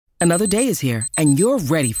Another day is here, and you're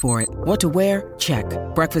ready for it. What to wear? Check.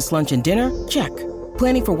 Breakfast, lunch, and dinner? Check.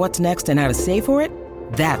 Planning for what's next and how to save for it?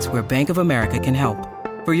 That's where Bank of America can help.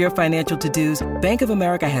 For your financial to-dos, Bank of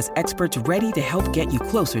America has experts ready to help get you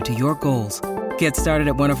closer to your goals. Get started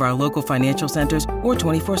at one of our local financial centers or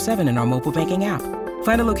 24/7 in our mobile banking app.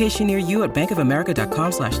 Find a location near you at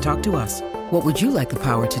bankofamerica.com/talktous. What would you like the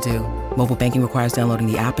power to do? Mobile banking requires downloading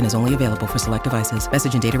the app and is only available for select devices.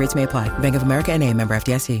 Message and data rates may apply. Bank of America N.A., member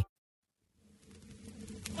FDIC.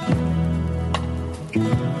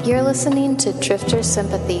 You're listening to Drifter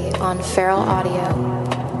Sympathy on Feral Audio.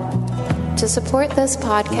 To support this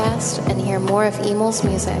podcast and hear more of Emil's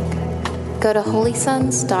music, go to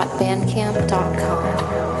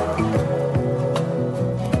holysons.bandcamp.com.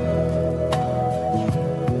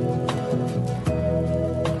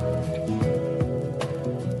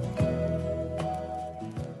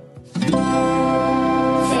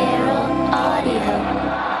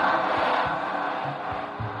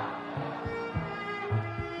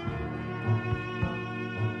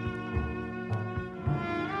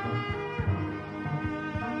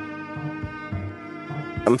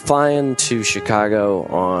 I'm flying to Chicago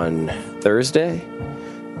on Thursday,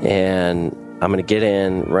 and I'm going to get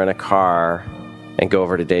in, rent a car, and go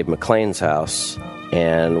over to Dave McClain's house.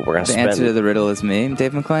 And we're going to spend... The answer to the riddle is me,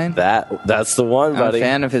 Dave McClain? That's the one, buddy. I'm a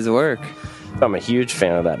fan of his work. I'm a huge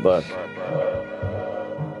fan of that book.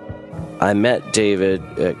 I met David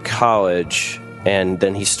at college, and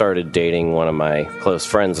then he started dating one of my close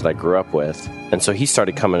friends that I grew up with. And so he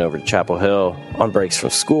started coming over to Chapel Hill on breaks from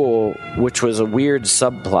school, which was a weird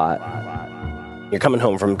subplot. You're coming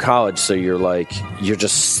home from college, so you're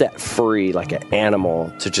just set free like an animal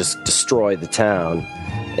to just destroy the town.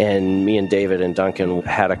 And me and David and Duncan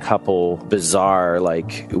had a couple bizarre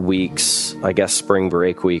weeks, I guess spring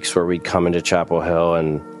break weeks, where we'd come into Chapel Hill,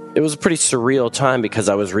 and it was a pretty surreal time because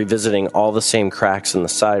I was revisiting all the same cracks in the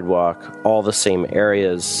sidewalk, all the same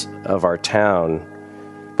areas of our town,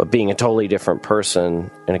 but being a totally different person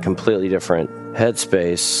in a completely different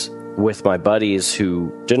headspace with my buddies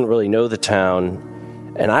who didn't really know the town,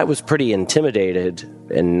 and I was pretty intimidated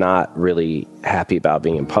and not really happy about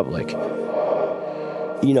being in public.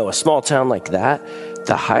 You know, a small town like that,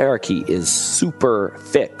 the hierarchy is super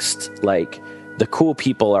fixed. The cool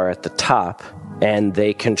people are at the top, and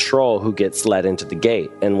they control who gets let into the gate.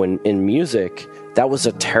 And when in music, that was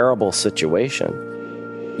a terrible situation.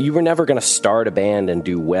 You were never going to start a band and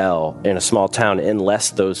do well in a small town unless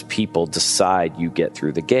those people decide you get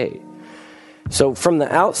through the gate. So from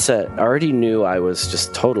the outset, I already knew I was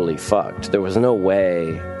just totally fucked. There was no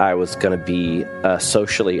way I was going to be a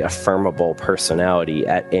socially affirmable personality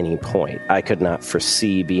at any point. I could not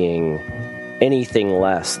foresee being anything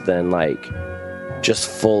less than just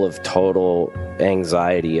full of total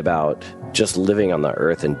anxiety about just living on the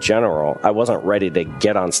earth in general. I wasn't ready to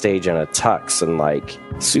get on stage in a tux and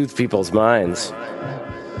soothe people's minds.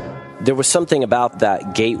 There was something about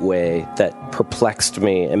that gateway that perplexed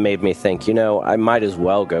me and made me think, I might as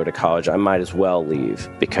well go to college. I might as well leave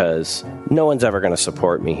because no one's ever going to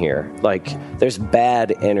support me here. There's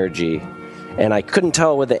bad energy, and I couldn't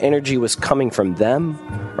tell whether the energy was coming from them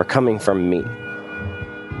or coming from me.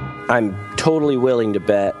 I'm totally willing to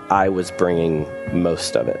bet I was bringing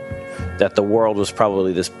most of it. That the world was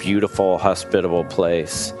probably this beautiful, hospitable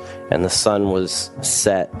place, and the sun was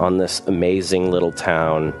set on this amazing little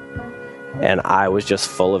town, and I was just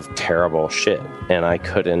full of terrible shit, and I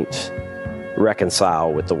couldn't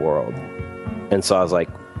reconcile with the world. And so I was like,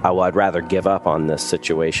 I'd rather give up on this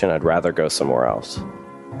situation. I'd rather go somewhere else.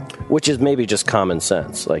 Which is maybe just common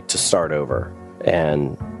sense, to start over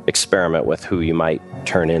and experiment with who you might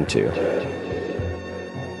turn into.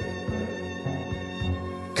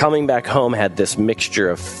 Coming back home had this mixture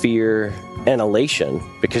of fear and elation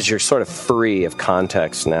because you're sort of free of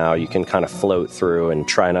context now. You can kind of float through and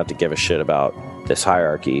try not to give a shit about this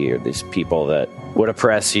hierarchy or these people that would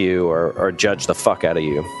oppress you or judge the fuck out of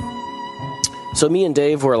you. So me and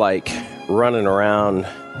Dave were running around,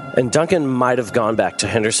 and Duncan might have gone back to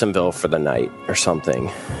Hendersonville for the night or something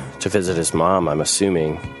to visit his mom, I'm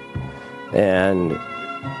assuming. And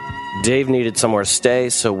Dave needed somewhere to stay,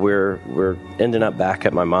 so we're ending up back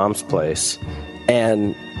at my mom's place.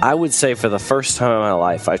 And I would say for the first time in my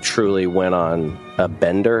life, I truly went on a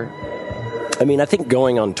bender. I mean, I think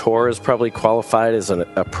going on tour is probably qualified as a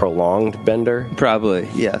prolonged bender. Probably,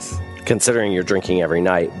 yes. Considering you're drinking every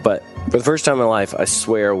night. But for the first time in my life, I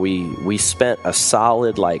swear we spent a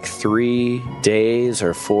solid 3 days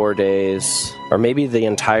or 4 days, or maybe the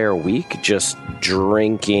entire week, just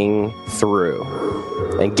drinking through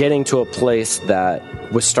and getting to a place that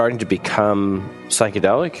was starting to become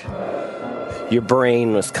psychedelic. your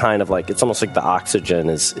brain was kind of like, it's almost like the oxygen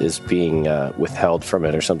is being withheld from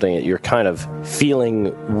it or something. You're kind of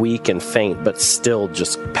feeling weak and faint, but still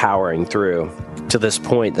just powering through to this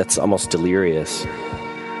point that's almost delirious.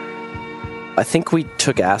 I think we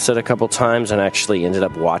took acid a couple times and actually ended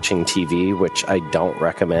up watching TV, which I don't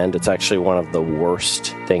recommend. It's actually one of the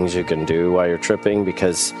worst things you can do while you're tripping,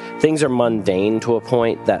 because things are mundane to a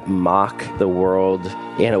point that mock the world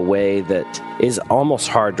in a way that is almost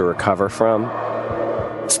hard to recover from.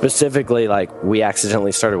 Specifically, like, we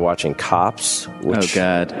accidentally started watching Cops. Which, oh,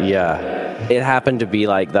 God. Yeah. It happened to be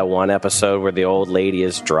like that one episode where the old lady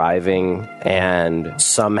is driving and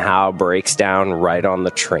somehow breaks down right on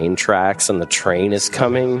the train tracks and the train is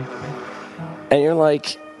coming. And you're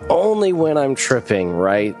like, only when I'm tripping,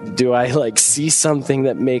 right, do I, like, see something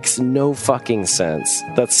that makes no fucking sense,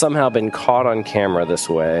 that's somehow been caught on camera this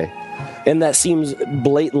way. And that seems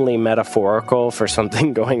blatantly metaphorical for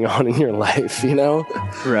something going on in your life, you know?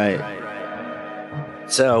 Right.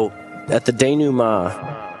 So, at the denouement,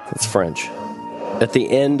 that's French, at the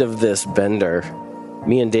end of this bender,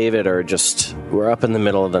 me and David we're up in the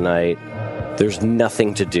middle of the night, there's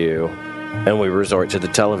nothing to do, and we resort to the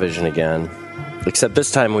television again. Except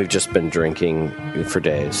this time we've just been drinking for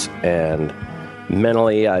days, and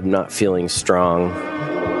mentally I'm not feeling strong.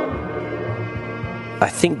 I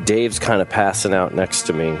think Dave's kind of passing out next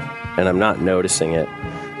to me, and I'm not noticing it,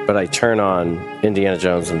 but I turn on Indiana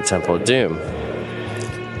Jones and the Temple of Doom.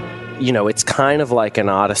 You know, it's kind of like an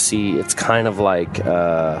Odyssey. It's kind of like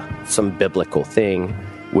some biblical thing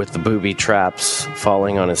with the booby traps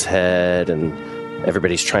falling on his head, and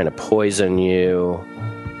everybody's trying to poison you.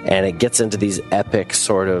 And it gets into these epic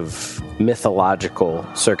sort of mythological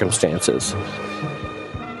circumstances.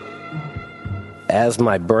 As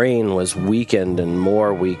my brain was weakened and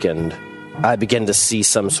more weakened, I began to see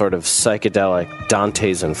some sort of psychedelic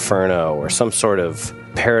Dante's Inferno or some sort of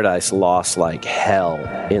Paradise Lost like hell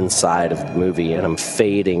inside of the movie, and I'm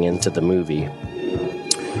fading into the movie.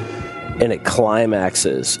 And it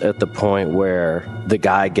climaxes at the point where the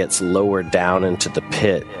guy gets lowered down into the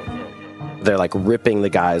pit. They're like ripping the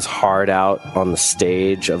guy's heart out on the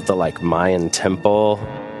stage of the like Mayan temple,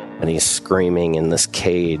 and he's screaming in this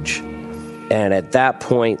cage. And at that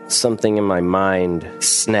point, something in my mind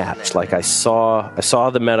snapped. Like I saw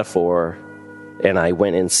the metaphor, and I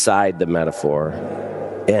went inside the metaphor.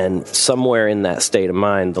 And somewhere in that state of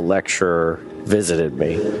mind, the lecturer visited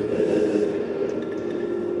me.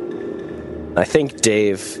 I think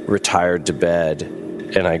Dave retired to bed,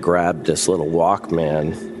 and I grabbed this little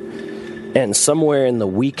Walkman. And somewhere in the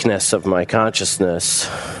weakness of my consciousness,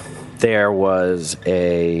 there was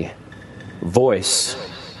a voice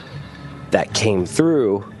that came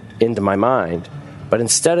through into my mind. But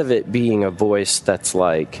instead of it being a voice that's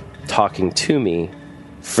like talking to me,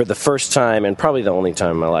 for the first time, and probably the only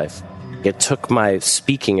time in my life, it took my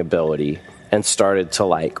speaking ability and started to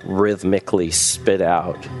like rhythmically spit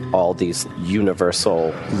out all these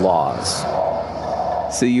universal laws.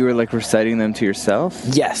 So you were like reciting them to yourself?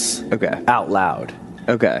 Yes. Okay. Out loud.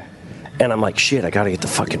 Okay. And I'm like, shit, I gotta get the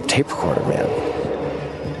fucking tape recorder, man.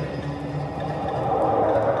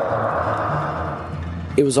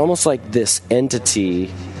 It was almost like this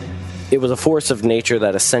entity. It was a force of nature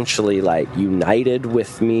that essentially like united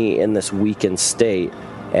with me in this weakened state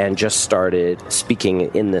and just started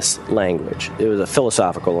speaking in this language. It was a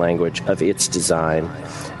philosophical language of its design.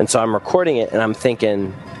 And so I'm recording it and I'm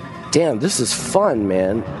thinking, damn, this is fun,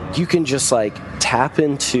 man. You can just like tap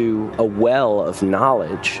into a well of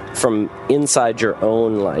knowledge from inside your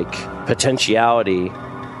own like potentiality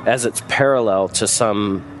as it's parallel to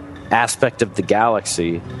some aspect of the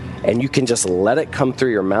galaxy, and you can just let it come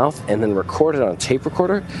through your mouth and then record it on a tape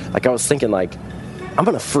recorder. Like I was thinking, like, I'm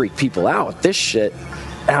gonna freak people out with this shit,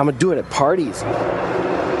 and I'm gonna do it at parties.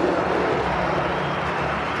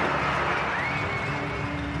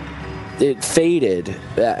 It faded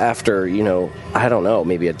after, I don't know,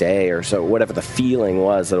 maybe a day or so, whatever the feeling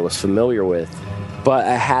was that I was familiar with. But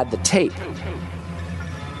I had the tape.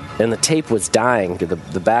 And the tape was dying.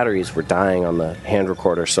 The batteries were dying on the hand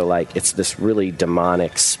recorder. So, like, it's this really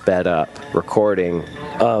demonic, sped up recording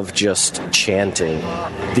of just chanting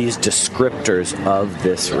these descriptors of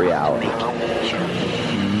this reality.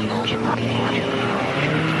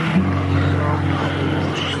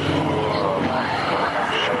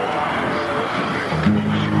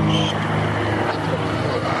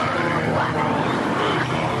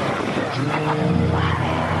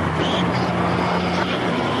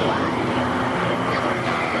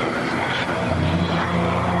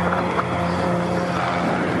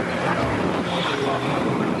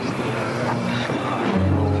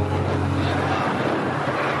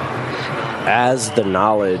 as the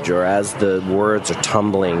knowledge or as the words are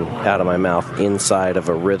tumbling out of my mouth inside of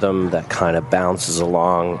a rhythm that kind of bounces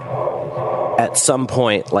along, at some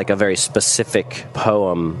point, like a very specific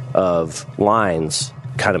poem of lines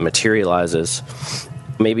kind of materializes.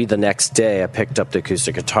 Maybe the next day I picked up the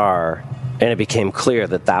acoustic guitar and it became clear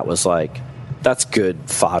that that's good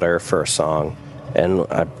fodder for a song. And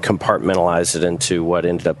I compartmentalized it into what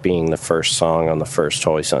ended up being the first song on the first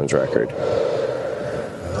Holy Sons record.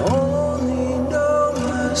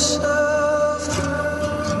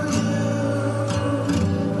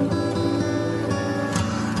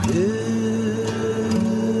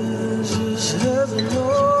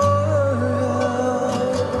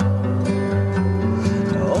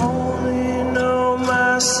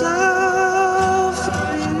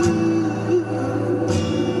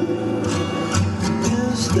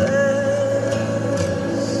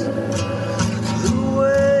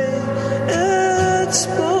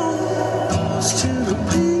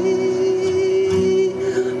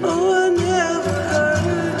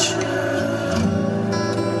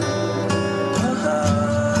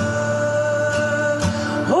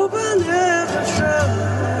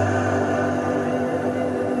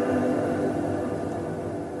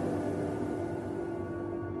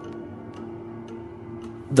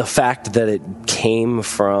 The fact that it came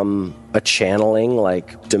from a channeling,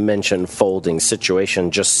 like dimension folding situation,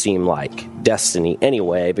 just seemed like destiny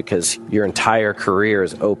anyway, because your entire career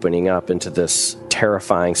is opening up into this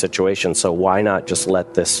terrifying situation. So why not just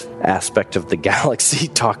let this aspect of the galaxy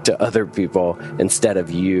talk to other people instead of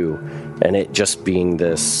you? And it just being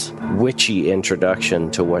this witchy introduction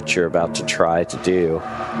to what you're about to try to do.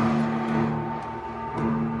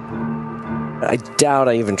 I doubt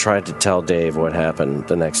I even tried to tell Dave what happened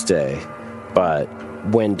the next day, but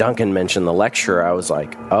when Duncan mentioned the lecture, I was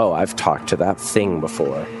like, oh, I've talked to that thing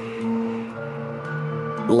before.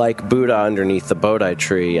 Like Buddha underneath the Bodhi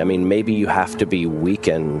tree, I mean, maybe you have to be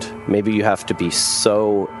weakened. Maybe you have to be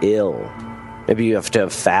so ill. Maybe you have to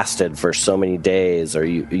have fasted for so many days, or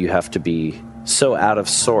you have to be so out of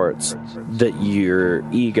sorts that your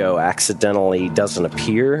ego accidentally doesn't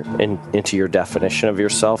appear into your definition of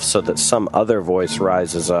yourself, so that some other voice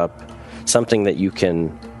rises up, something that you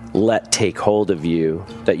can let take hold of you,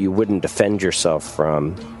 that you wouldn't defend yourself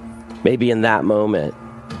from. Maybe in that moment,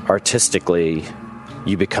 artistically,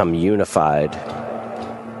 you become unified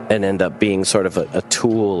and end up being sort of a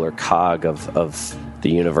tool or cog of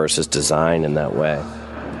the universe's design in that way.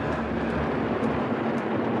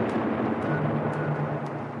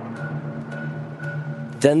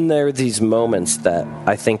 Then there are these moments that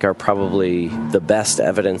I think are probably the best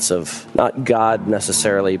evidence of not God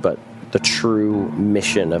necessarily, but the true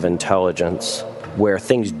mission of intelligence, where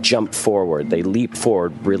things jump forward. They leap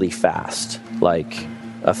forward really fast, like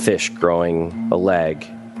a fish growing a leg,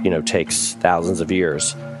 takes thousands of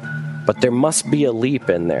years. But there must be a leap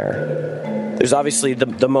in there. There's obviously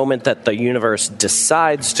the moment that the universe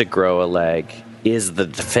decides to grow a leg is the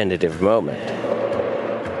definitive moment.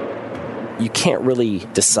 You can't really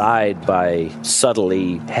decide by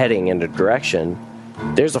subtly heading in a direction.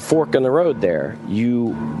 There's a fork in the road there. You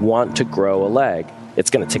want to grow a leg. It's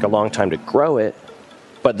going to take a long time to grow it,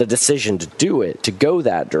 but the decision to do it, to go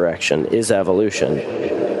that direction, is evolution.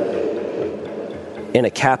 In a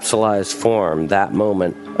capsulized form, that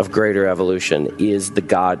moment of greater evolution is the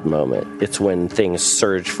God moment. It's when things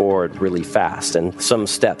surge forward really fast and some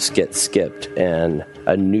steps get skipped and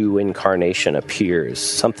a new incarnation appears,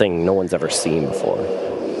 something no one's ever seen before.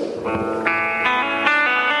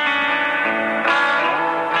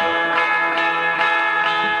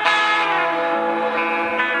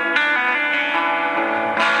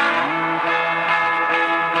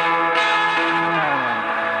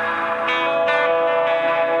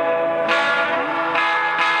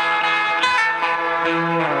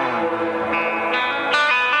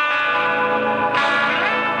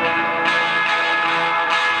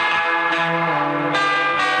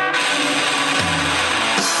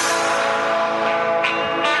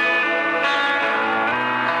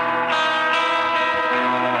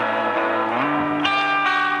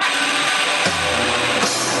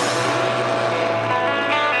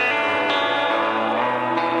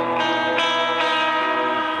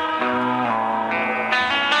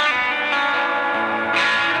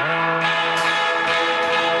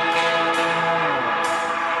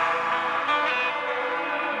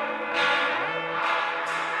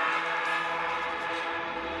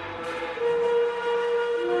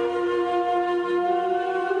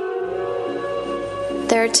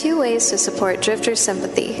 There are two ways to support Drifter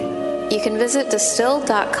Sympathy. You can visit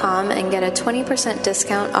Distilled.com and get a 20%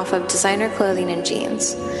 discount off of designer clothing and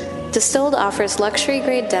jeans. Distilled offers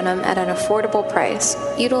luxury-grade denim at an affordable price,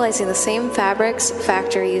 utilizing the same fabrics,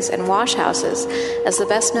 factories, and wash houses as the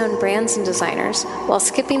best-known brands and designers, while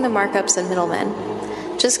skipping the markups and middlemen.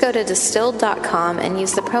 Just go to distilled.com and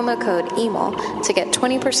use the promo code EMIL to get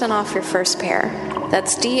 20% off your first pair.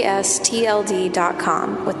 That's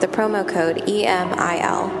DSTLD.com with the promo code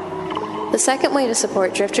EMIL. The second way to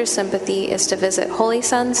support Drifter Sympathy is to visit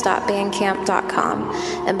holysons.bandcamp.com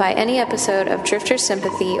and buy any episode of Drifter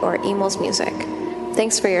Sympathy or Emil's music.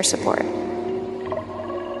 Thanks for your support.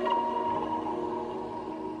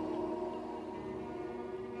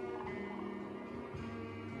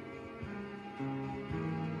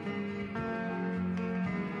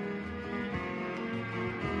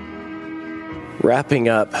 Wrapping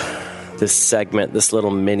up this segment, this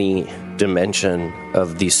little mini dimension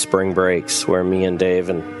of these spring breaks where me and Dave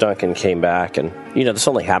and Duncan came back, and this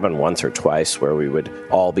only happened once or twice where we would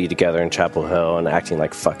all be together in Chapel Hill and acting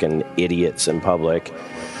like fucking idiots in public.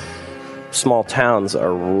 Small towns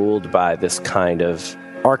are ruled by this kind of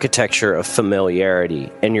architecture of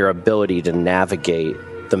familiarity and your ability to navigate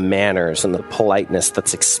the manners and the politeness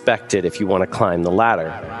that's expected if you want to climb the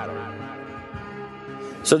ladder.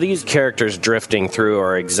 So these characters drifting through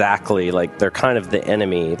are exactly like, they're kind of the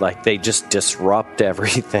enemy. Like, they just disrupt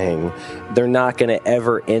everything. They're not going to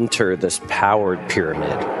ever enter this powered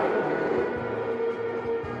pyramid.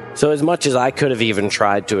 So as much as I could have even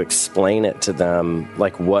tried to explain it to them,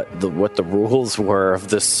 like what the rules were of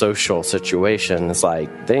this social situation, it's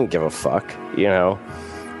like, they didn't give a fuck, And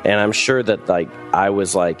I'm sure that like I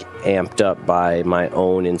was like amped up by my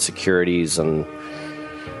own insecurities and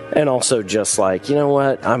also just like, you know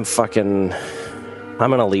what, I'm going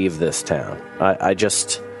to leave this town. I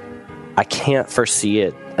can't foresee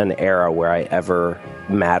an era where I ever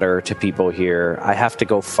matter to people here. I have to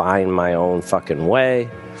go find my own fucking way.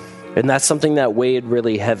 And that's something that weighed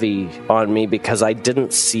really heavy on me because I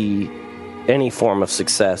didn't see any form of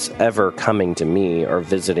success ever coming to me or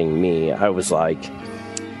visiting me. I was like,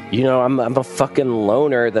 I'm a fucking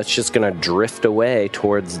loner that's just going to drift away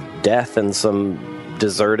towards death and some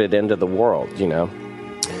deserted end of the world,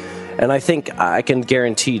 And I think I can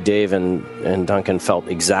guarantee Dave and Duncan felt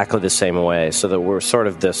exactly the same way, so that we're sort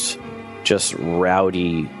of this just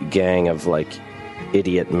rowdy gang of like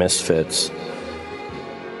idiot misfits.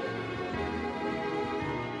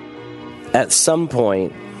 At some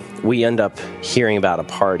point, we end up hearing about a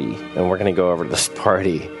party, and we're going to go over to this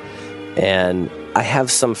party. And I have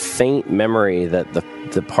some faint memory that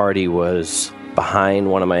the party was behind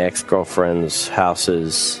one of my ex-girlfriend's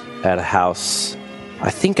houses at a house. I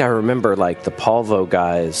think I remember like the Polvo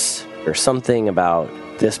guys or something about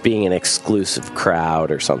this being an exclusive crowd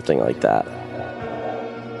or something like that.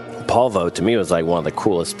 Polvo to me was like one of the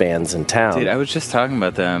coolest bands in town. Dude, I was just talking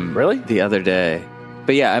about them really the other day.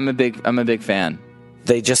 But yeah, I'm a big fan.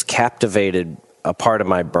 They just captivated a part of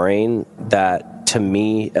my brain that to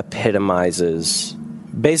me epitomizes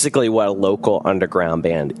basically what a local underground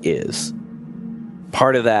band is.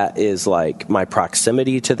 Part of that is like my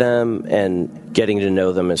proximity to them and getting to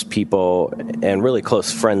know them as people and really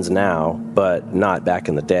close friends now, but not back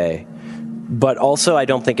in the day. But also, I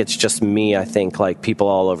don't think it's just me. I think like people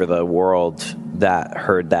all over the world that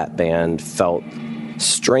heard that band felt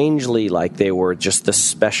strangely like they were just the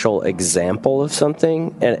special example of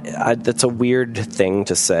something. And that's a weird thing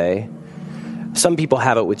to say. Some people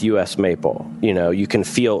have it with U.S. Maple. You can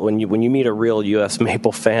feel when you meet a real U.S.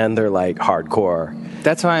 Maple fan, they're like hardcore.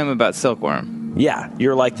 That's how I am about Silkworm. Yeah,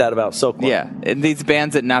 you're like that about Silkworm. Yeah, and these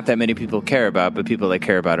bands that not that many people care about, but people that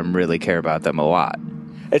care about them really care about them a lot.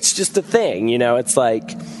 It's just a thing, It's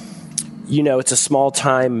like, it's a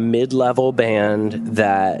small-time mid-level band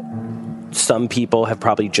that some people have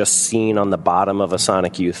probably just seen on the bottom of a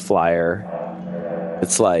Sonic Youth flyer.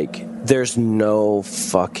 It's like, there's no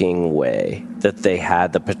fucking way that they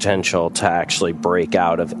had the potential to actually break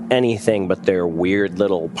out of anything but their weird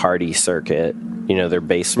little party circuit, their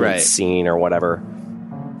basement scene or whatever.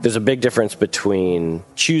 There's a big difference between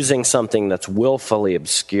choosing something that's willfully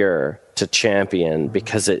obscure to champion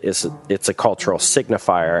because it's a cultural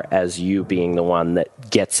signifier as you being the one that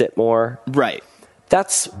gets it more. Right.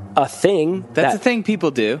 That's a thing. That's a thing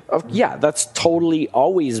people do. Yeah, that's totally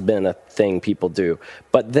always been a thing people do.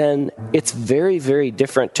 But then it's very, very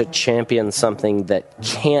different to champion something that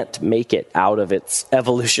can't make it out of its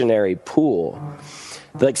evolutionary pool.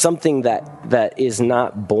 Like something that is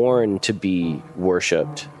not born to be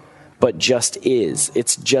worshipped, but just is.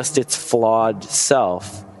 It's just its flawed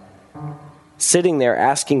self sitting there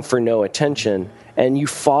asking for no attention. And you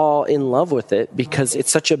fall in love with it because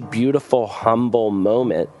it's such a beautiful, humble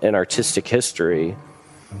moment in artistic history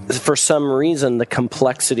for some reason, the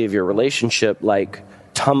complexity of your relationship, like,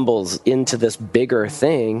 tumbles into this bigger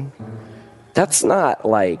thing. That's not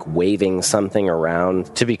like waving something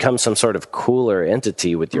around to become some sort of cooler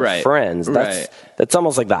entity with your friends. That's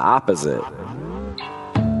almost like the opposite.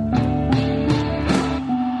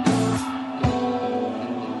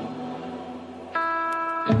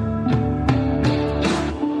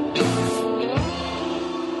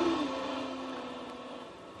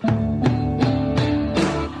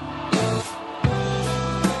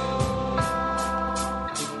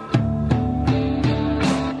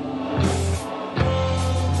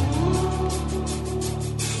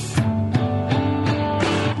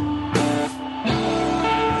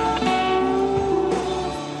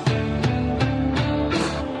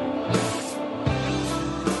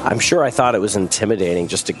 I'm sure I thought it was intimidating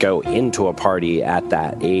just to go into a party at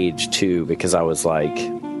that age, too, because I was like,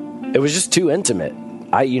 it was just too intimate.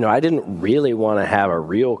 I didn't really want to have a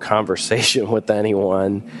real conversation with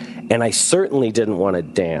anyone, and I certainly didn't want to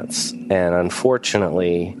dance. And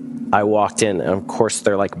unfortunately, I walked in, and of course,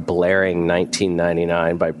 they're like blaring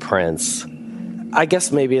 1999 by Prince. I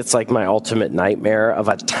guess maybe it's like my ultimate nightmare of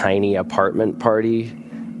a tiny apartment party.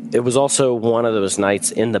 It was also one of those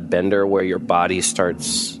nights in the bender where your body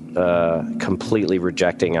starts completely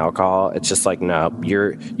rejecting alcohol. It's just like, no,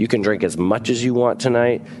 you can drink as much as you want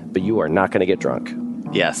tonight, but you are not going to get drunk.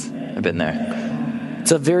 Yes, I've been there.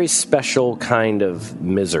 It's a very special kind of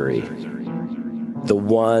misery. The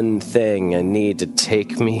one thing I need to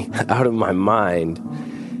take me out of my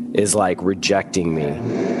mind is like rejecting me.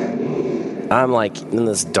 I'm like in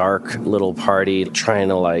this dark little party trying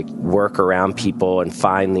to like work around people and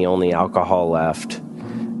find the only alcohol left.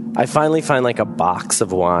 I finally find like a box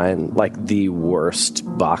of wine, like the worst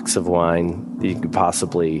box of wine that you could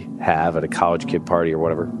possibly have at a college kid party or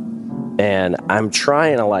whatever. And I'm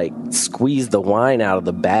trying to like squeeze the wine out of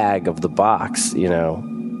the bag of the box, you know.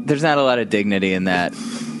 There's not a lot of dignity in that.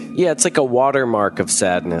 Yeah, it's like a watermark of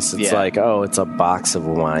sadness. It's like, oh, it's a box of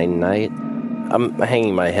wine night. I'm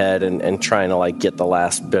hanging my head and trying to like get the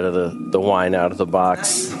last bit of the wine out of the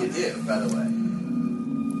box. How do you do, by the way?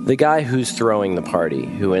 The guy who's throwing the party,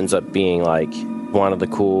 who ends up being like one of the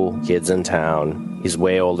cool kids in town, he's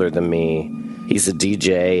way older than me. He's a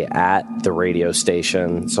DJ at the radio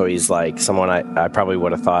station, so he's like someone I probably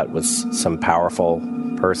would have thought was some powerful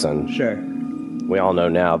person. Sure. We all know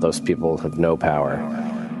now those people have no power.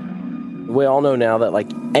 We all know now that like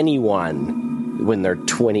anyone when they're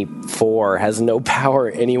 24 has no power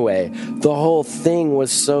anyway. The whole thing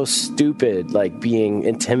was so stupid, like being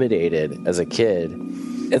intimidated as a kid.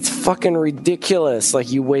 It's fucking ridiculous. Like,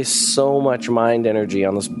 you waste so much mind energy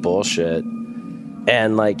on this bullshit.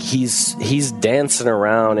 And like he's dancing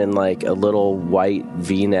around in like a little white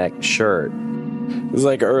V-neck shirt. It's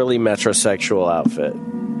like early metrosexual outfit.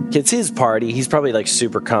 It's his party. He's probably like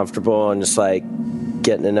super comfortable and just like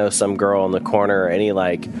getting to know some girl in the corner, and he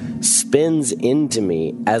like spins into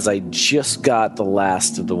me as I just got the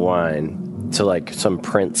last of the wine to like some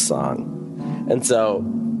Prince song. And so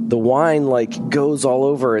the wine like goes all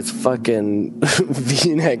over his fucking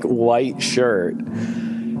V-neck white shirt.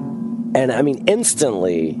 And I mean,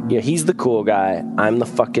 instantly, you know, he's the cool guy, I'm the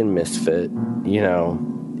fucking misfit, you know.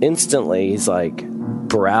 Instantly, he's like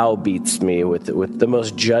browbeats me with the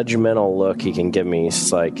most judgmental look he can give me. He's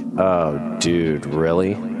just like, oh, dude,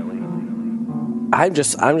 really? I'm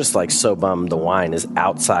just like so bummed the wine is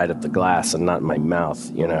outside of the glass and not in my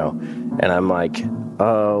mouth, you know. And I'm like,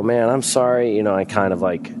 oh man, I'm sorry, you know. I kind of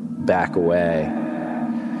like back away,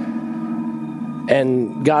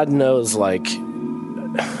 and God knows, like,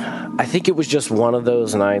 I think it was just one of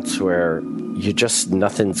those nights where you just,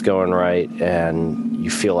 nothing's going right and you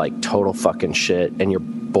feel like total fucking shit and you're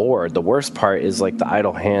bored. The worst part is like the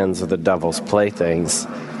idle hands of the devil's playthings.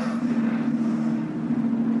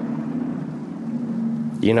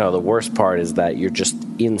 You know, the worst part is that you're just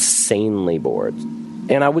insanely bored.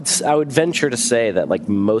 And I would venture to say that like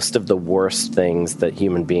most of the worst things that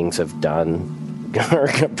human beings have done are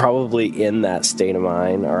probably in that state of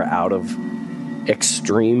mind or out of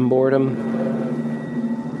extreme boredom.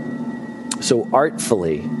 So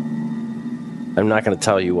artfully, I'm not going to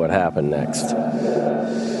tell you what happened next.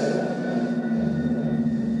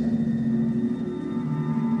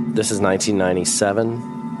 This is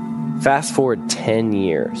 1997. Fast forward 10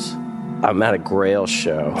 years. I'm at a Grail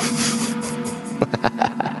show.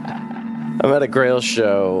 I'm at a Grail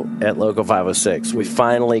show at Local 506. We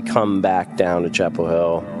finally come back down to Chapel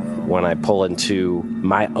Hill when I pull into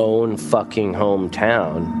my own fucking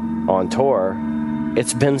hometown on tour.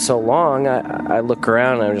 It's been so long, I look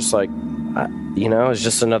around and I'm just like, you know, it's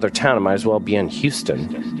just another town. I might as well be in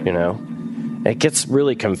Houston, you know? It gets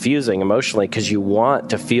really confusing emotionally because you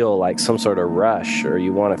want to feel like some sort of rush, or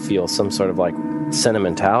you want to feel some sort of like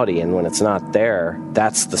sentimentality, and when it's not there,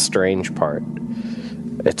 that's the strange part.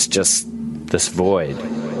 It's just this void.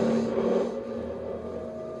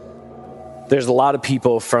 There's a lot of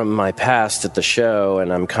people from my past at the show,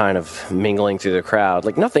 and I'm kind of mingling through the crowd.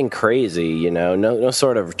 Like, nothing crazy, you know, no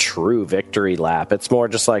sort of true victory lap. It's more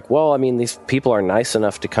just like, well, I mean, these people are nice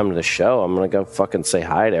enough to come to the show. I'm going to go fucking say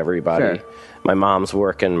hi to everybody. Sure. My mom's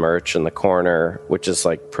working merch in the corner, which is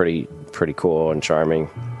like pretty cool and charming.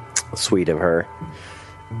 Sweet of her.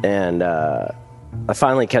 And I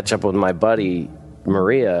finally catch up with my buddy,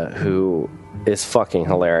 Maria, who is fucking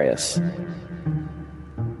hilarious.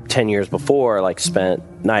 10 years before, like,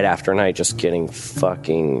 spent night after night just getting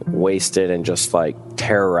fucking wasted and just like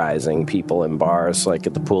terrorizing people in bars, like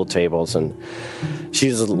at the pool tables. And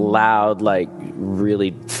she's a loud, like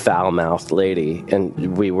really foul-mouthed lady,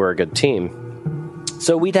 and we were a good team.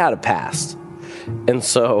 So we'd had a past. And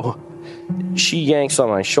so she yanks on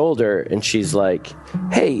my shoulder and she's like,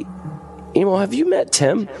 hey, Emo, have you met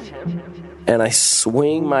Tim? And I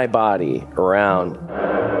swing my body around.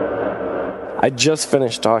 I just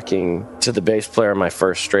finished talking to the bass player of my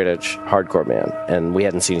first straight edge hardcore band, and we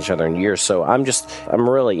hadn't seen each other in years, so I'm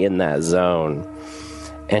really in that zone.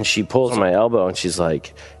 And she pulls on my elbow and she's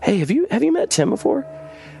like, hey, have you met Tim before?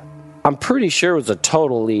 I'm pretty sure it was a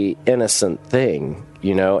totally innocent thing,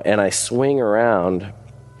 you know, and I swing around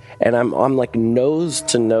and I'm like nose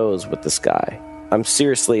to nose with this guy. I'm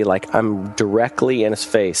seriously, like, I'm directly in his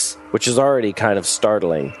face, which is already kind of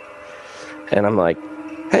startling. And I'm like,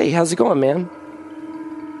 hey, how's it going, man?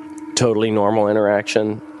 Totally normal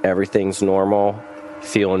interaction. Everything's normal.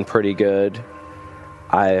 Feeling pretty good.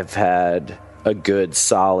 I've had a good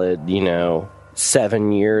solid,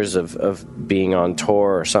 7 years of being on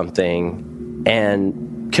tour or something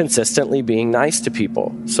and consistently being nice to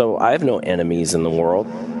people. So I have no enemies in the world.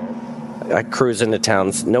 I cruise into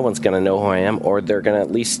towns. No one's going to know who I am, or they're going to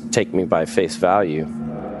at least take me by face value.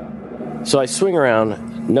 So I swing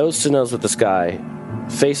around, nose to nose with this guy,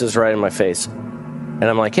 face is right in my face, and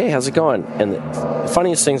I'm like, hey, how's it going? And the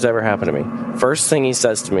funniest thing's ever happened to me. First thing he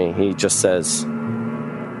says to me, he just says,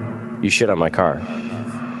 you shit on my car.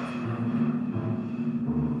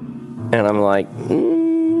 And I'm like,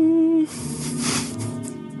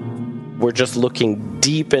 We're just looking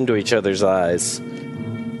deep into each other's eyes.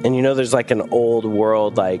 And there's like an old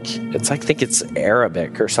world, like, I think it's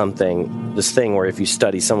Arabic or something, this thing where if you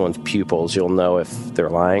study someone's pupils, you'll know if they're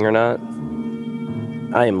lying or not.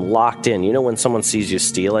 I am locked in. When someone sees you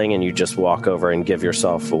stealing and you just walk over and give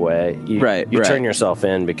yourself away, you turn yourself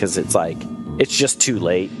in because it's like, it's just too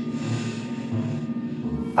late.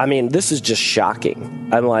 I mean, this is just shocking.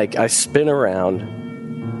 I'm like, I spin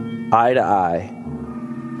around, eye to eye,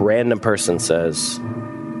 random person says,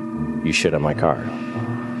 you shit on my car.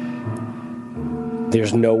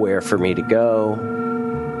 There's nowhere for me to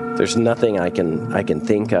go. There's nothing I can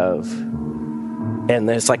think of. And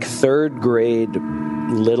there's like third grade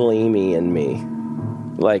little Amy in me,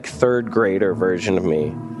 like third grader version of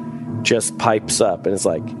me, just pipes up and it's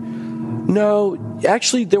like, no,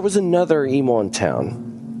 actually there was another emo in town.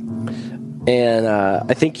 And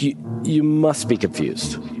I think you must be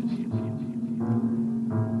confused.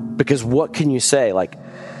 Because what can you say? Like,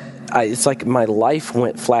 it's like my life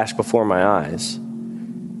flashed before my eyes.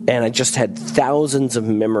 And I just had thousands of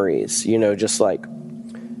memories, just like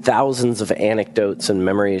thousands of anecdotes and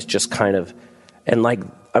memories just kind of, and like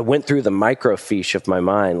I went through the microfiche of my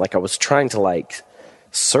mind. Like I was trying to like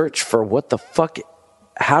search for what the fuck,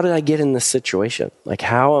 how did I get in this situation? Like,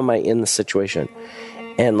 how am I in this situation?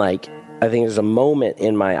 And like, I think there's a moment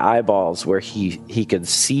in my eyeballs where he could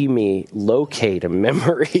see me locate a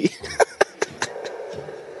memory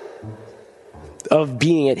of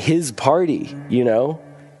being at his party,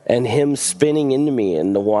 and him spinning into me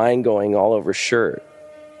and the wine going all over shirt.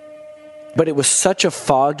 But it was such a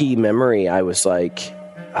foggy memory. I was like,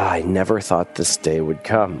 I never thought this day would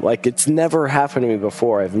come. Like, it's never happened to me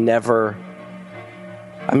before. I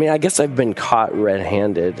guess I've been caught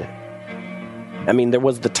red-handed. I mean, there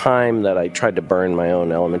was the time that I tried to burn my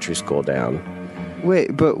own elementary school down.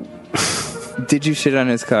 Wait, but did you shit on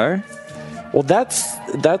his car? Well,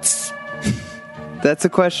 that's a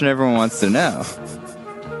question everyone wants to know.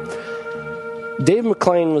 Dave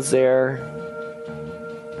McClain was there.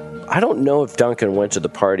 I don't know if Duncan went to the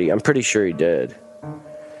party. I'm pretty sure he did.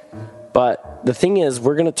 But the thing is,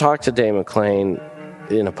 we're going to talk to Dave McClain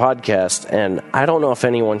in a podcast, and I don't know if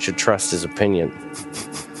anyone should trust his opinion.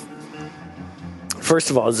 First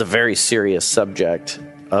of all, it's a very serious subject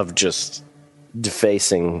of just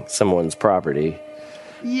defacing someone's property.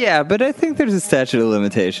 Yeah, but I think there's a statute of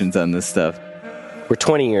limitations on this stuff. We're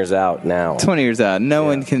 20 years out now. 20 years out. No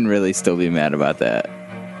one can really still be mad about that.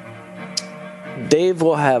 Dave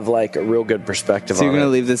will have like a real good perspective So on you're going to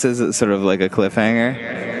it. leave this as sort of like a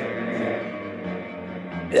cliffhanger?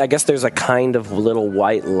 I guess there's a kind of little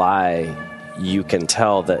white lie you can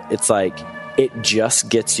tell that it's like it just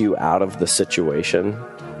gets you out of the situation.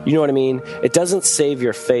 You know what I mean? It doesn't save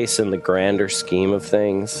your face in the grander scheme of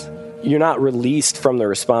things. You're not released from the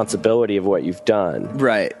responsibility of what you've done.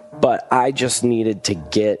 Right. But I just needed to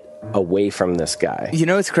get away from this guy. You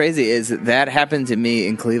know what's crazy is that happened to me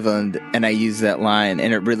in Cleveland, and I used that line,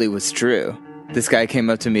 and it really was true. This guy came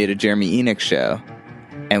up to me at a Jeremy Enoch show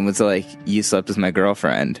and was like, "You slept with my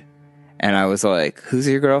girlfriend." And I was like, "Who's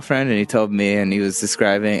your girlfriend?" And he told me, and he was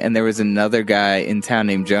describing, and there was another guy in town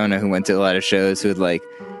named Jonah who went to a lot of shows who had like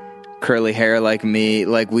curly hair like me.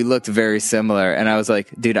 Like, we looked very similar. And I was like,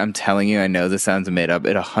 dude, I'm telling you, I know this sounds made up.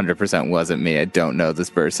 It 100% wasn't me. I don't know this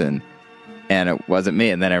person. And it wasn't me.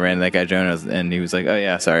 And then I ran into that guy, Jonah, and he was like, "Oh,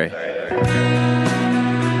 yeah, sorry."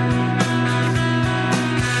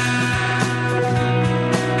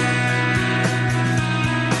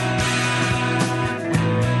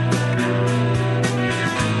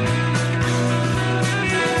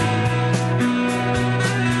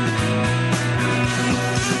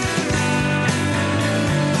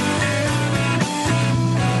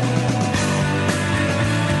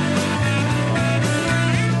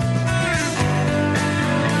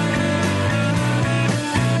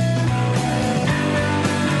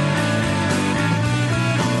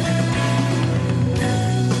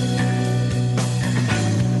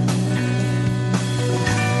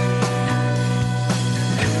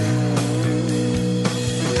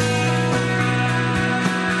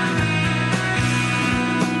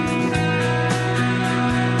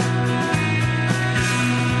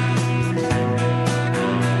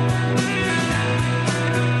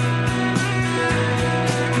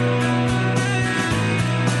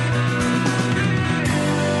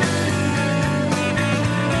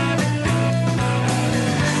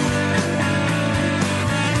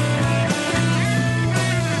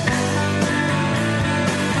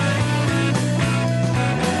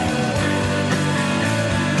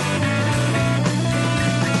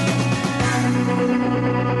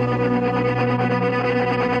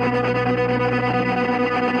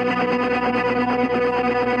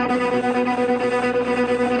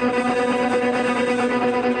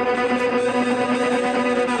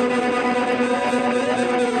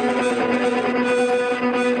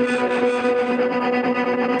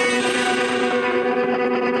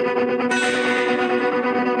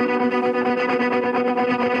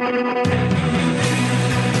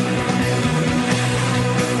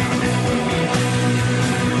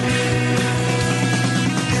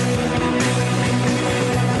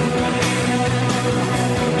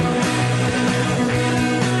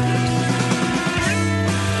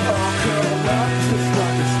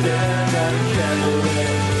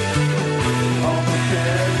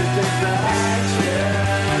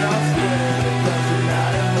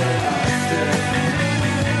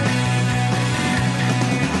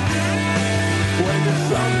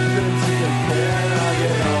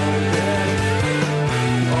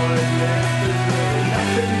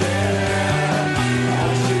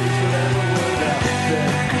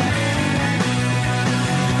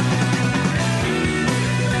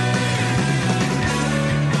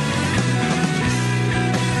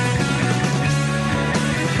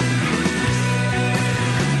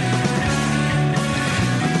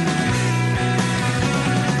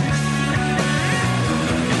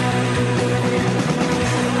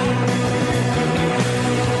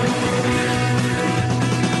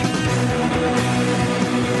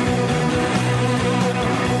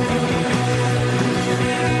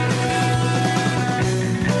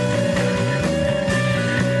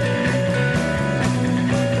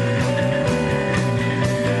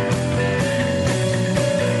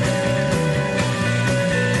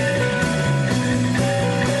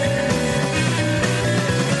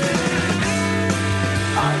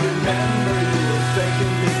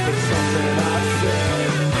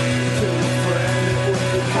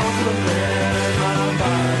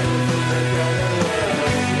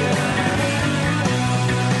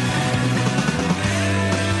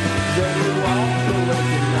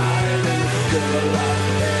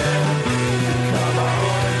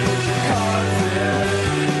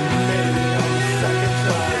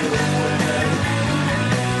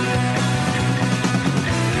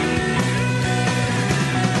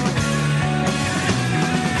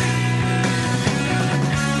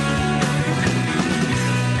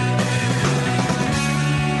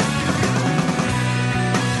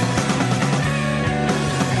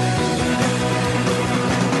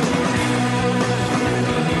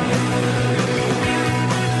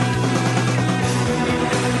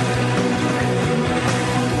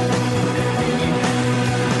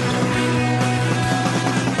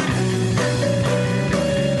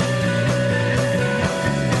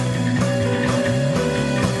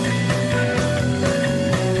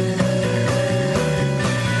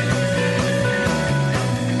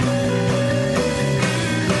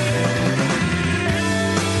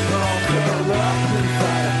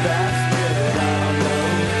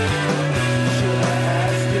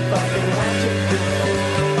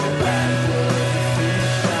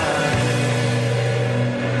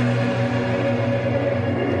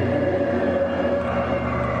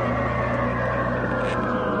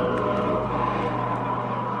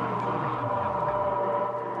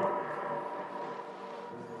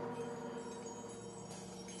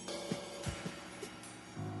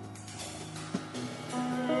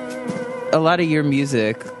 lot of your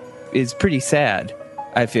music is pretty sad,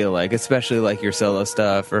 I feel like, especially like your solo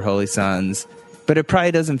stuff or Holy Sons, but it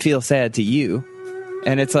probably doesn't feel sad to you.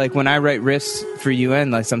 And it's like when I write riffs for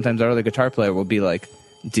UN, like sometimes our other guitar player will be like,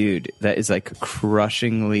 dude, that is like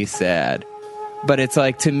crushingly sad. But it's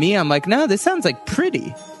like, to me, I'm like, no, this sounds like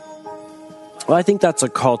pretty. Well, I think that's a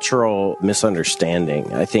cultural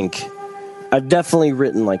misunderstanding. I think I've definitely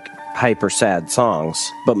written like hyper sad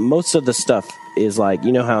songs, but most of the stuff is like,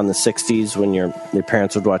 you know how in the 60s when your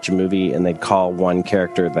parents would watch a movie and they'd call one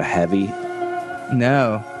character the heavy?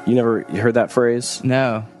 No. You never heard that phrase?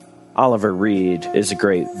 No. Oliver Reed is a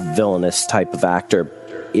great villainous type of actor.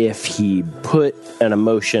 If he put an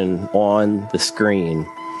emotion on the screen,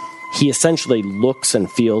 he essentially looks and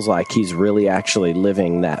feels like he's really actually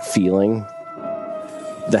living that feeling.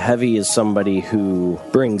 The heavy is somebody who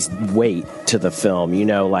brings weight to the film. You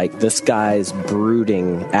know, like this guy's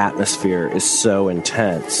brooding atmosphere is so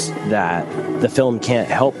intense that the film can't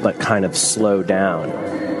help but kind of slow down.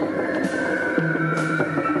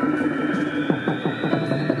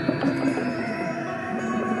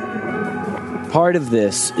 Part of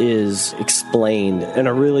this is explained in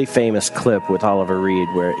a really famous clip with Oliver Reed,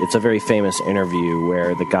 where it's a very famous interview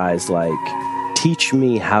where the guy's like, teach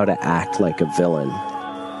me how to act like a villain.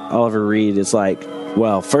 Oliver Reed is like,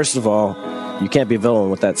 well, first of all, you can't be a villain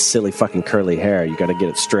with that silly fucking curly hair. You got to get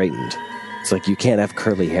it straightened. It's like, you can't have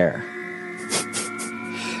curly hair.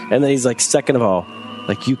 And then he's like, second of all,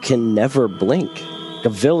 like, you can never blink. A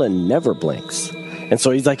villain never blinks. And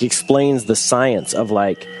so he's like, explains the science of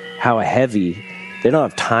like how a heavy, they don't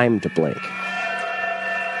have time to blink.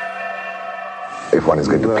 If one is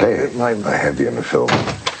going to play a heavy in a film,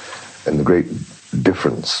 and the great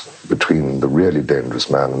difference between the really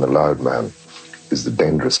dangerous man and the loud man is the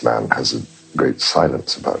dangerous man has a great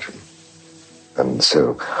silence about him. And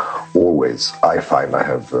so always I find I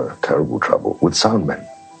have terrible trouble with sound men,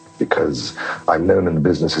 because I'm known in the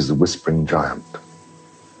business as the whispering giant.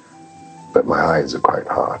 But my eyes are quite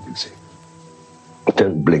hard, you see.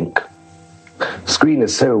 Don't blink. The screen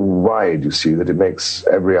is so wide, you see, that it makes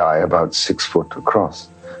every eye about 6 foot across.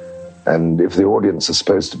 And if the audience is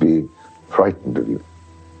supposed to be frightened of you,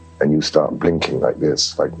 and you start blinking like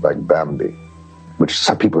this, like Bambi, which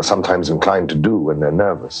some people are sometimes inclined to do when they're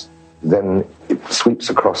nervous, then it sweeps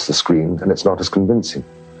across the screen and it's not as convincing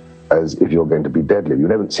as if you're going to be deadly. You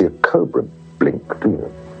never see a cobra blink, do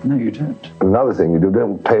you? No, you don't. Another thing you do,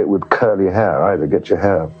 don't play it with curly hair either. Get your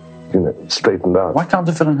hair, straightened out. Why can't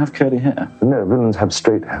a villain have curly hair? No, villains have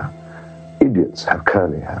straight hair. Idiots have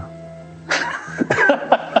curly hair.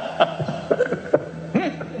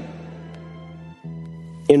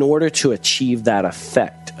 In order to achieve that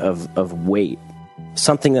effect of weight,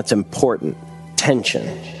 something that's important, tension,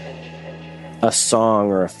 a song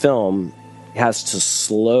or a film has to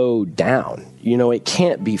slow down. You know, it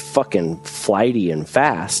can't be fucking flighty and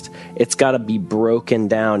fast. It's got to be broken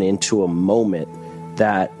down into a moment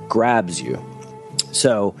that grabs you.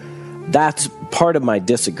 So that's part of my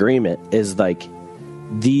disagreement, is like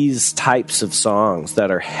these types of songs that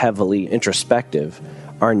are heavily introspective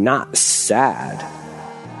are not sad.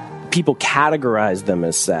 People categorize them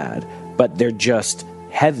as sad, but they're just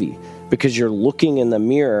heavy because you're looking in the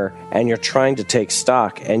mirror and you're trying to take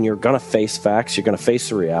stock, and you're going to face facts, you're going to face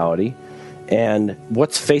the reality. And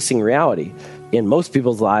what's facing reality? In most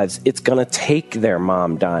people's lives, it's going to take their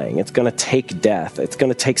mom dying. It's going to take death. It's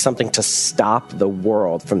going to take something to stop the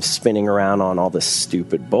world from spinning around on all this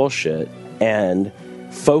stupid bullshit and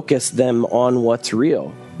focus them on what's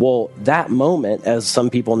real. Well, that moment, as some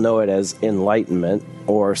people know it as enlightenment,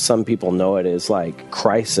 or some people know it as like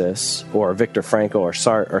crisis, or Viktor Frankl or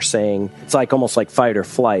Sartre are saying it's like almost like fight or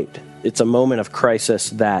flight. It's a moment of crisis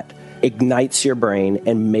that ignites your brain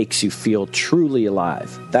and makes you feel truly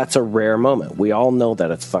alive. That's a rare moment. We all know that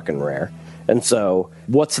it's fucking rare. And so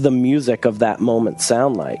what's the music of that moment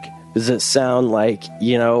sound like? Does it sound like,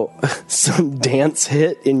 some dance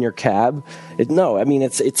hit in your cab? No, I mean,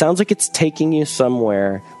 it sounds like it's taking you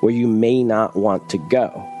somewhere where you may not want to go.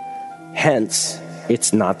 Hence,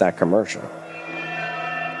 it's not that commercial.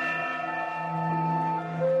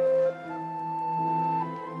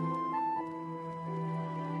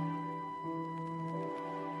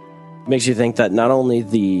 Makes you think that not only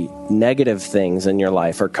the negative things in your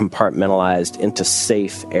life are compartmentalized into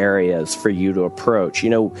safe areas for you to approach.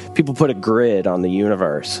 People put a grid on the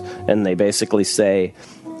universe, and they basically say,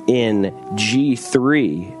 in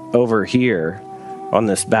G3 over here on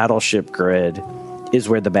this battleship grid is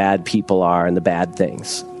where the bad people are and the bad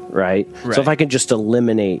things, right? So if I can just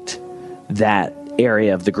eliminate that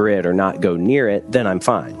area of the grid or not go near it, then I'm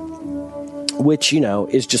fine. Which,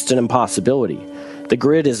 is just an impossibility. The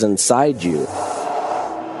grid is inside you.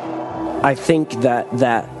 I think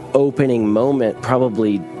that opening moment,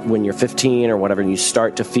 probably when you're 15 or whatever, and you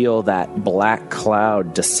start to feel that black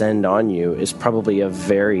cloud descend on you, is probably a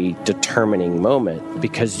very determining moment,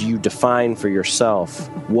 because you define for yourself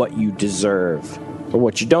what you deserve or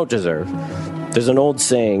what you don't deserve. There's an old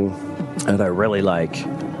saying that I really like,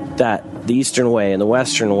 that the Eastern way and the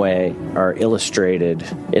Western way are illustrated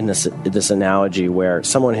in this analogy where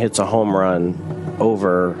someone hits a home run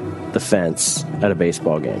over the fence at a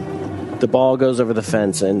baseball game. The ball goes over the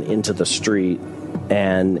fence and into the street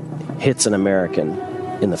and hits an American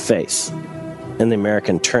in the face. And the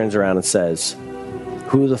American turns around and says,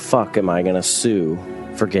 "Who the fuck am I going to sue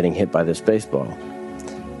for getting hit by this baseball?"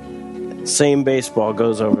 Same baseball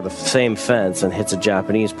goes over the same fence and hits a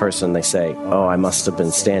Japanese person. They say, "Oh, I must have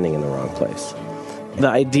been standing in the wrong place." The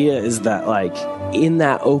idea is that, like, in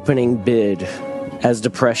that opening bid, as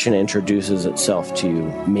depression introduces itself to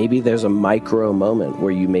you, maybe there's a micro moment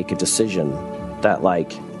where you make a decision that,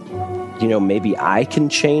 like, you know, maybe I can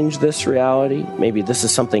change this reality. Maybe this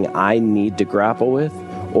is something I need to grapple with,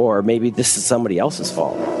 or maybe this is somebody else's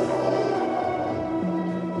fault.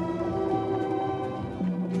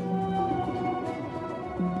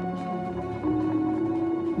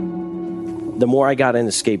 The more I got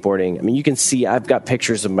into skateboarding, I mean, you can see I've got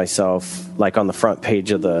pictures of myself, like, on the front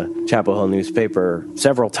page of the Chapel Hill newspaper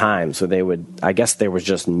several times. So I guess there was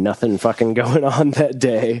just nothing fucking going on that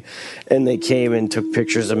day. And they came and took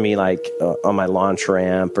pictures of me, like, on my launch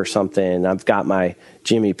ramp or something. I've got my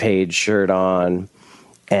Jimmy Page shirt on.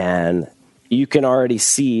 And you can already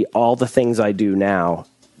see all the things I do now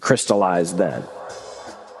crystallized then.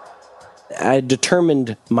 I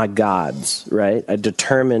determined my gods, right? I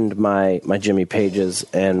determined my Jimmy Pages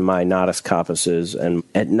and my Nadas Kapases, and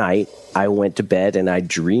at night I went to bed and I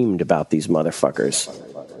dreamed about these motherfuckers.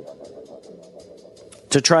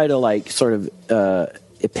 To try to, like, sort of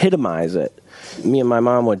epitomize it, me and my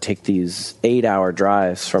mom would take these 8-hour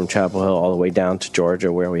drives from Chapel Hill all the way down to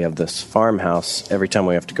Georgia, where we have this farmhouse every time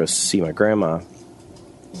we have to go see my grandma.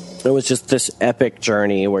 It was just this epic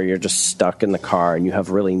journey where you're just stuck in the car and you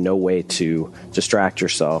have really no way to distract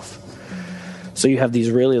yourself. So you have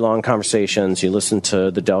these really long conversations, you listen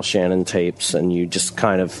to the Del Shannon tapes, and you just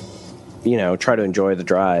kind of, you know, try to enjoy the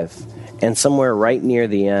drive. And somewhere right near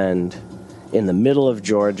the end, in the middle of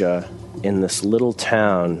Georgia, in this little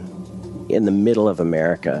town in the middle of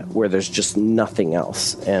America, where there's just nothing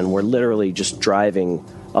else, and we're literally just driving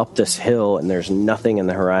up this hill and there's nothing in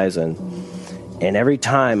the horizon. And every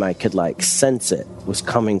time I could, like, sense it was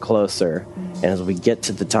coming closer. And as we get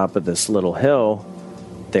to the top of this little hill,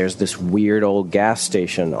 there's this weird old gas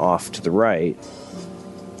station off to the right.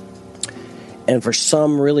 And for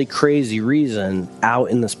some really crazy reason, out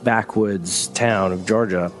in this backwoods town of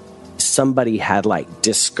Georgia, somebody had, like,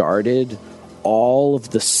 discarded all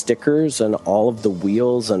of the stickers and all of the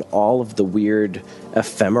wheels and all of the weird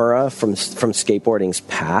ephemera from skateboarding's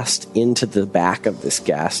past into the back of this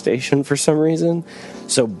gas station for some reason.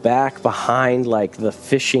 So back behind, like, the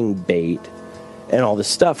fishing bait and all this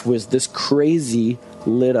stuff was this crazy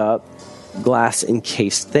lit up glass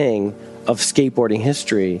encased thing of skateboarding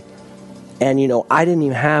history. And, you know, I didn't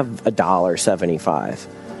even have $1.75.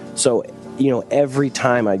 So, you know, every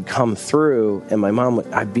time I'd come through and my mom,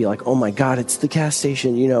 I'd be like, "Oh my God, it's the gas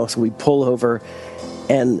station," you know, so we'd pull over.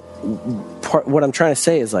 And what I'm trying to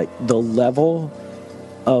say is, like, the level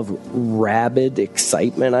of rabid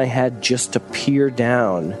excitement I had just to peer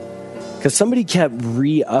down, because somebody kept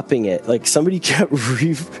re-upping it. Like, somebody kept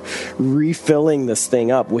refilling this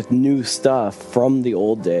thing up with new stuff from the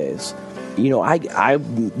old days. You know, I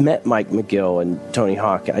met Mike McGill and Tony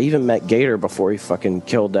Hawk. I even met Gator before he fucking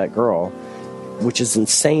killed that girl, which is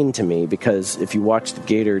insane to me, because if you watch the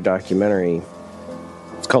Gator documentary,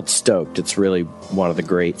 it's called Stoked. It's really one of the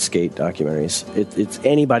great skate documentaries. It's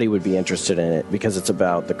anybody would be interested in it, because it's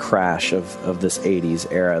about the crash of this 80s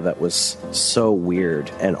era that was so weird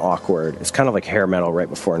and awkward. It's kind of like hair metal right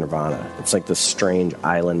before Nirvana. It's like this strange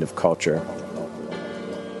island of culture.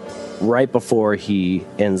 Right before he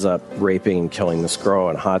ends up raping and killing this girl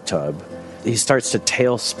in a hot tub, he starts to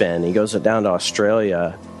tailspin. He goes down to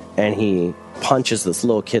Australia and he punches this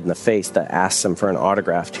little kid in the face that asks him for an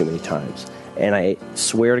autograph too many times. And I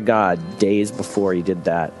swear to God, days before he did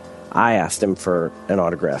that, I asked him for an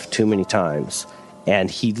autograph too many times. And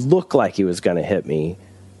he looked like he was going to hit me,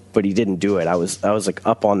 but he didn't do it. I was like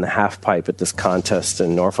up on the half pipe at this contest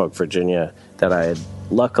in Norfolk, Virginia that I had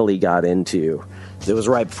luckily got into. It was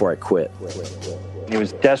right before I quit. He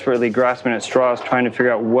was desperately grasping at straws, trying to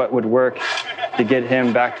figure out what would work to get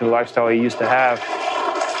him back to the lifestyle he used to have.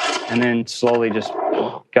 And then slowly just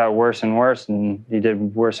got worse and worse, and he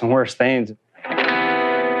did worse and worse things.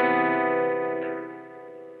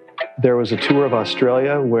 There was a tour of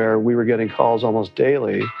Australia where we were getting calls almost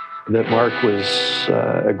daily that Mark was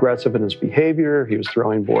aggressive in his behavior. He was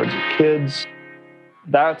throwing boards at kids.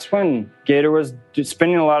 That's when Gator was just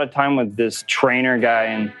spending a lot of time with this trainer guy,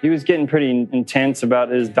 and he was getting pretty intense about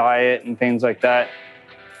his diet and things like that.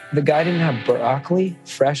 The guy didn't have broccoli,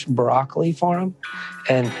 fresh broccoli for him,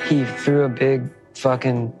 and he threw a big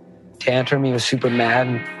fucking tantrum. He was super mad,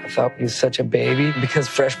 and I felt he was such a baby. Because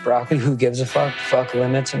fresh broccoli, who gives a fuck? Fuck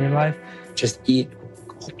limits in your life. Just eat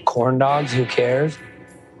corn dogs, who cares?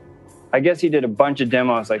 I guess he did a bunch of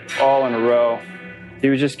demos, like all in a row. He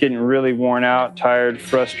was just getting really worn out, tired,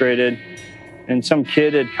 frustrated. And some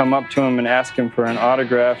kid had come up to him and asked him for an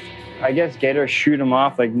autograph. I guess Gator shoot him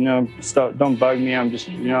off, like, no, don't bug me, I'm just,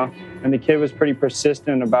 And the kid was pretty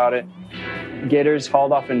persistent about it. Gators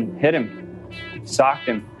hauled off and hit him, socked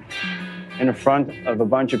him in front of a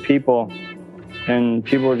bunch of people. And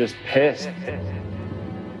people were just pissed.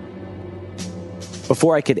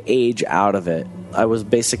 Before I could age out of it, I was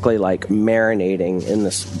basically like marinating in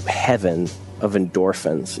this heaven of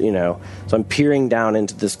endorphins, So I'm peering down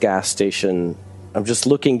into this gas station. I'm just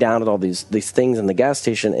looking down at all these things in the gas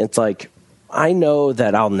station. It's like, I know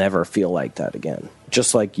that I'll never feel like that again.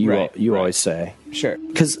 Just like you always say. Sure.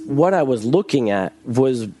 Because what I was looking at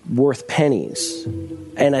was worth pennies.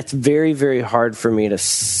 And it's very, very hard for me to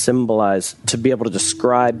symbolize, to be able to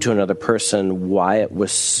describe to another person why it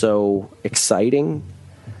was so exciting.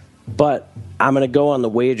 But I'm going to go on the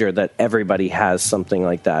wager that everybody has something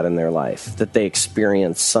like that in their life, that they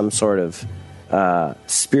experience some sort of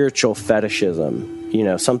spiritual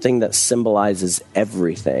fetishism, something that symbolizes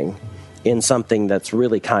everything in something that's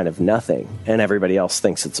really kind of nothing, and everybody else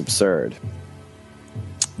thinks it's absurd.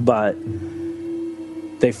 But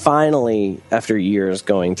they finally, after years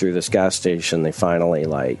going through this gas station, they finally,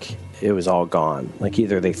 it was all gone. Like,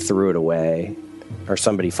 either they threw it away or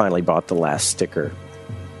somebody finally bought the last sticker.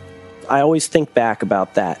 I always think back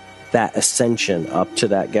about that ascension up to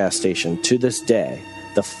that gas station to this day,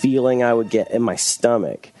 the feeling I would get in my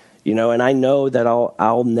stomach, and I know that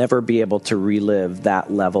I'll never be able to relive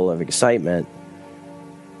that level of excitement.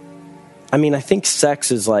 I mean, I think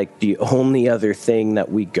sex is like the only other thing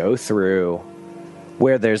that we go through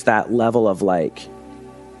where there's that level of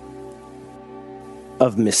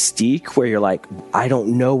mystique, where you're like, I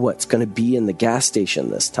don't know what's going to be in the gas station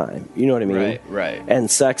this time. You know what I mean? Right.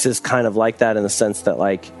 And sex is kind of like that in the sense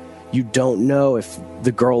that, you don't know if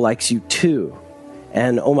the girl likes you too.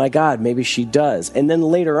 And, oh my God, maybe she does. And then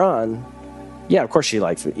later on, yeah, of course she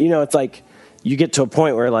likes me. It's like you get to a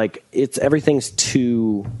point where, everything's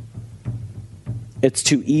too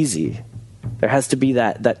easy. There has to be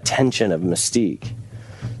that tension of mystique.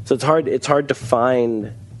 So it's hard to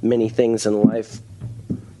find many things in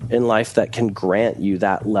life that can grant you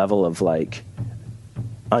that level of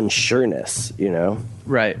unsureness,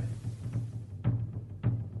 Right.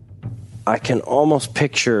 I can almost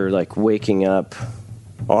picture waking up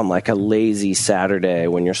on a lazy Saturday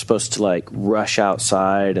when you're supposed to rush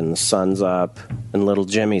outside and the sun's up and little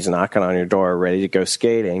Jimmy's knocking on your door ready to go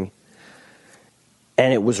skating.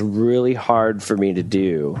 And it was really hard for me to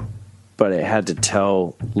do, but I had to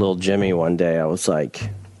tell little Jimmy one day, I was like,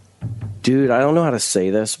 dude, I don't know how to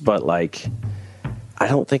say this, but I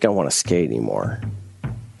don't think I want to skate anymore.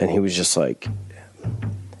 And he was just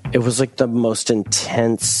it was the most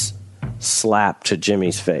intense slap to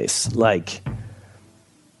Jimmy's face.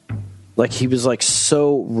 He was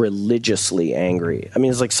so religiously angry. I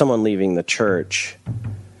mean, it's like someone leaving the church,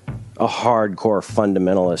 a hardcore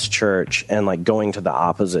fundamentalist church, and going to the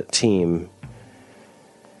opposite team.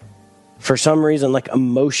 For some reason,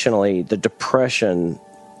 emotionally, the depression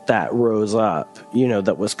that rose up,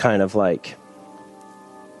 that was kind of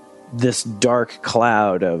this dark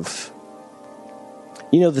cloud of,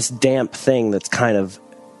 this damp thing that's kind of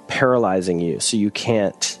paralyzing you. So you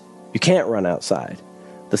can't run outside.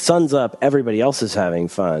 The sun's up, everybody else is having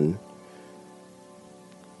fun.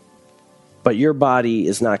 But your body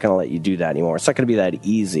is not going to let you do that anymore. It's not going to be that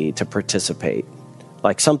easy to participate.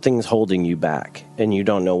 Something's holding you back and you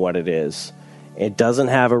don't know what it is. It doesn't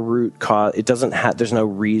have a root cause. There's no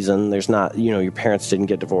reason. There's not, your parents didn't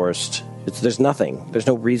get divorced. There's nothing. There's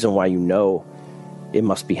no reason why it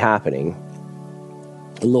must be happening.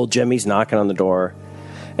 Little Jimmy's knocking on the door.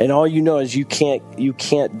 And all you know is you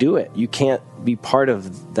can't do it. You can't be part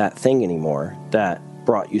of that thing anymore that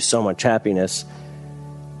brought you so much happiness.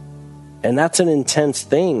 And that's an intense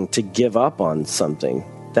thing, to give up on something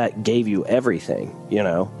that gave you everything,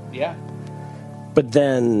 Yeah. But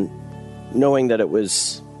then knowing that it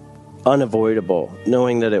was unavoidable,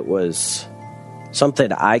 knowing that it was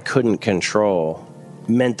something I couldn't control,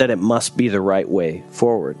 meant that it must be the right way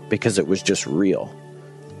forward because it was just real.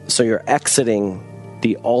 So you're exiting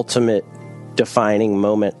the ultimate defining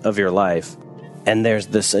moment of your life, and there's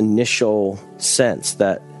this initial sense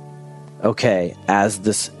that, okay, as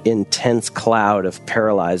this intense cloud of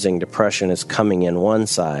paralyzing depression is coming in one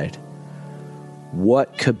side,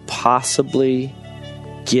 what could possibly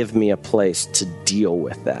give me a place to deal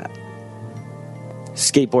with that?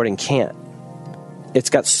 Skateboarding can't. It's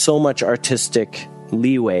got so much artistic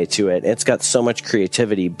leeway to it. It's got so much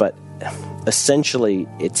creativity, but essentially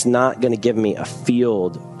it's not going to give me a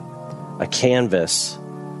field, a canvas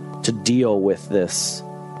to deal with this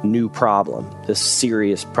new problem, this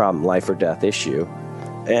serious problem, life or death issue.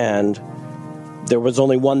 And there was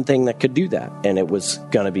only one thing that could do that, and it was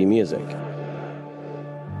going to be music.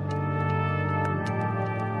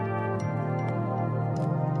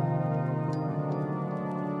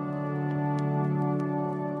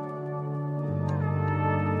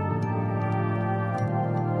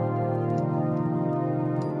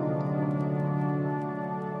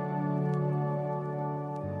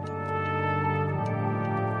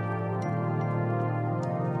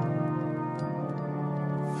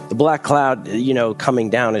 The black cloud, coming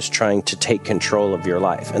down is trying to take control of your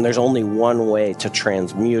life. And there's only one way to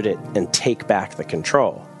transmute it and take back the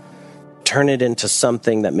control. Turn it into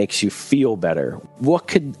something that makes you feel better. What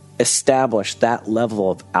could establish that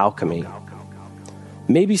level of alchemy?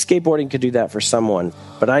 Maybe skateboarding could do that for someone,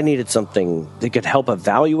 but I needed something that could help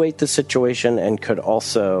evaluate the situation and could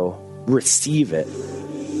also receive it.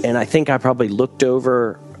 And I think I probably looked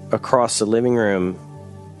over across the living room,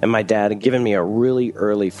 and my dad had given me a really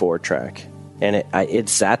early 4-track. And it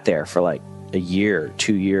sat there for like a year,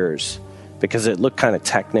 2 years, because it looked kind of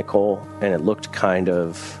technical and it looked kind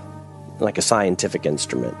of like a scientific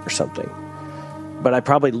instrument or something. But I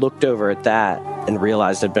probably looked over at that and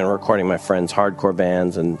realized I'd been recording my friends' hardcore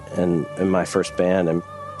bands and my first band. And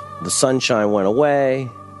the sunshine went away,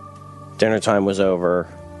 dinner time was over,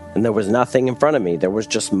 and there was nothing in front of me. There was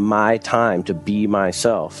just my time to be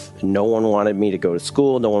myself. No one wanted me to go to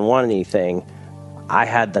school. No one wanted anything. I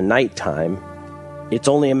had the nighttime. It's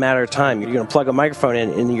only a matter of time. You're going to plug a microphone in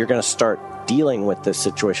and you're going to start dealing with this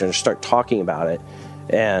situation or start talking about it.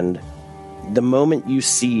 And the moment you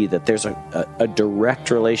see that there's a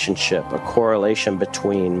direct relationship, a correlation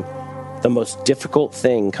between the most difficult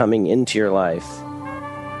thing coming into your life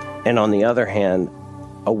and, on the other hand,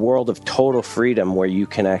 a world of total freedom where you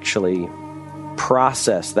can actually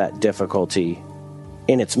process that difficulty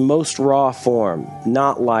in its most raw form,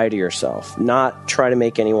 not lie to yourself, not try to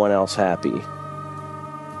make anyone else happy.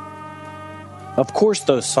 Of course,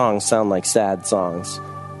 those songs sound like sad songs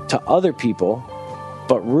to other people,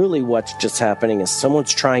 but really what's just happening is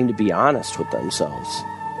someone's trying to be honest with themselves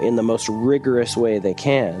in the most rigorous way they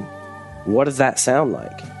can. What does that sound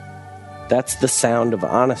like? That's the sound of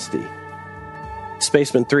honesty.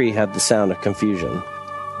 Spaceman 3 had the sound of confusion.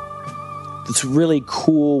 It's a really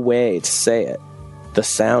cool way to say it. The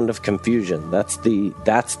sound of confusion. That's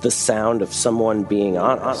the sound of someone being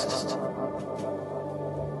honest.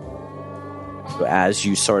 As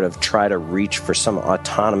you sort of try to reach for some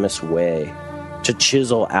autonomous way to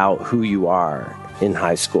chisel out who you are in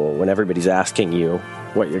high school when everybody's asking you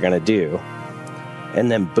what you're going to do,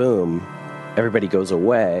 and then boom, everybody goes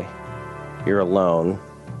away, you're alone.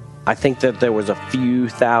 I think that there was a few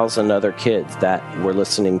thousand other kids that were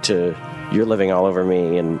listening to You're Living All Over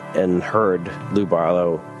Me and heard Lou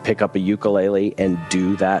Barlow pick up a ukulele and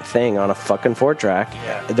do that thing on a fucking 4-track.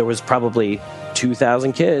 Yeah. There was probably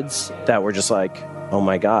 2,000 kids that were just like, oh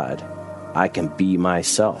my God, I can be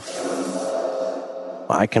myself.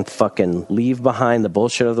 I can fucking leave behind the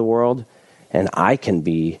bullshit of the world and I can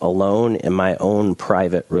be alone in my own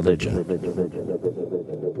private religion.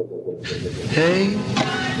 Hey,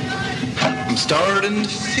 I'm starting to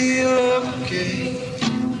feel okay.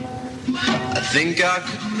 I think I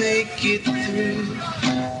could make it through.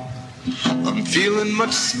 I'm feeling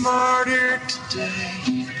much smarter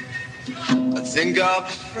today. I think I'll be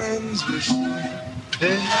friends with you.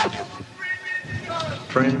 Hey,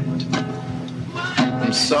 friend,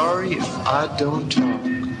 I'm sorry if I don't talk.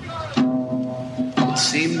 It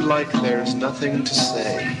seemed like there's nothing to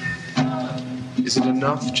say. Is it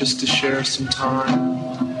enough just to share some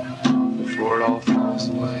time before it all falls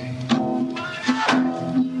away?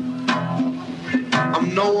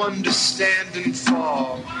 I'm no understanding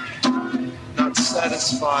fall, not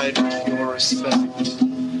satisfied with your respect.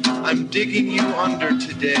 I'm digging you under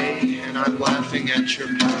today, and I'm laughing at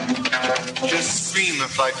your back. Just scream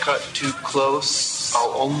if I cut too close,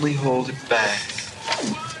 I'll only hold it back.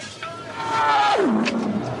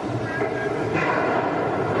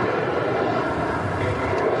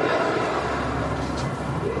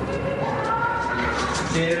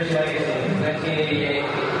 Theater's Legacy,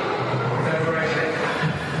 1988.